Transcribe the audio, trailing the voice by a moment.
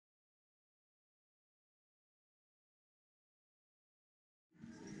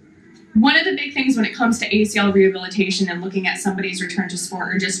one of the big things when it comes to ACL rehabilitation and looking at somebody's return to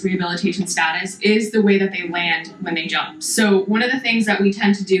sport or just rehabilitation status is the way that they land when they jump. So one of the things that we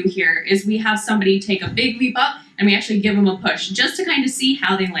tend to do here is we have somebody take a big leap up and we actually give them a push just to kind of see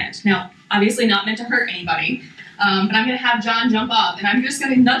how they land. Now, obviously not meant to hurt anybody, but I'm going to have John jump up and I'm just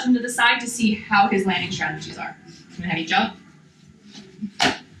going to nudge him to the side to see how his landing strategies are. I'm going to have you jump.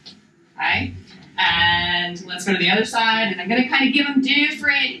 Okay. And let's go to the other side, and I'm going to kind of give them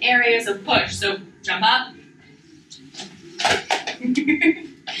different areas of push. So jump up.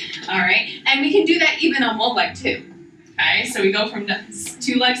 All right, and we can do that even on one leg too. Okay, so we go from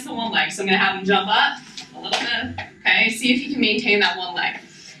 2 legs to 1 leg. So I'm going to have him jump up a little bit. Okay, see if you can maintain that 1 leg.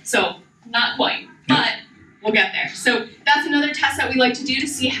 So not quite, but we'll get there. So that's another test that we like to do to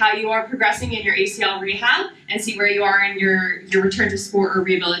see how you are progressing in your ACL rehab and see where you are in your return to sport or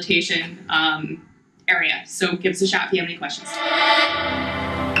rehabilitation area. So give us a shout if you have any questions.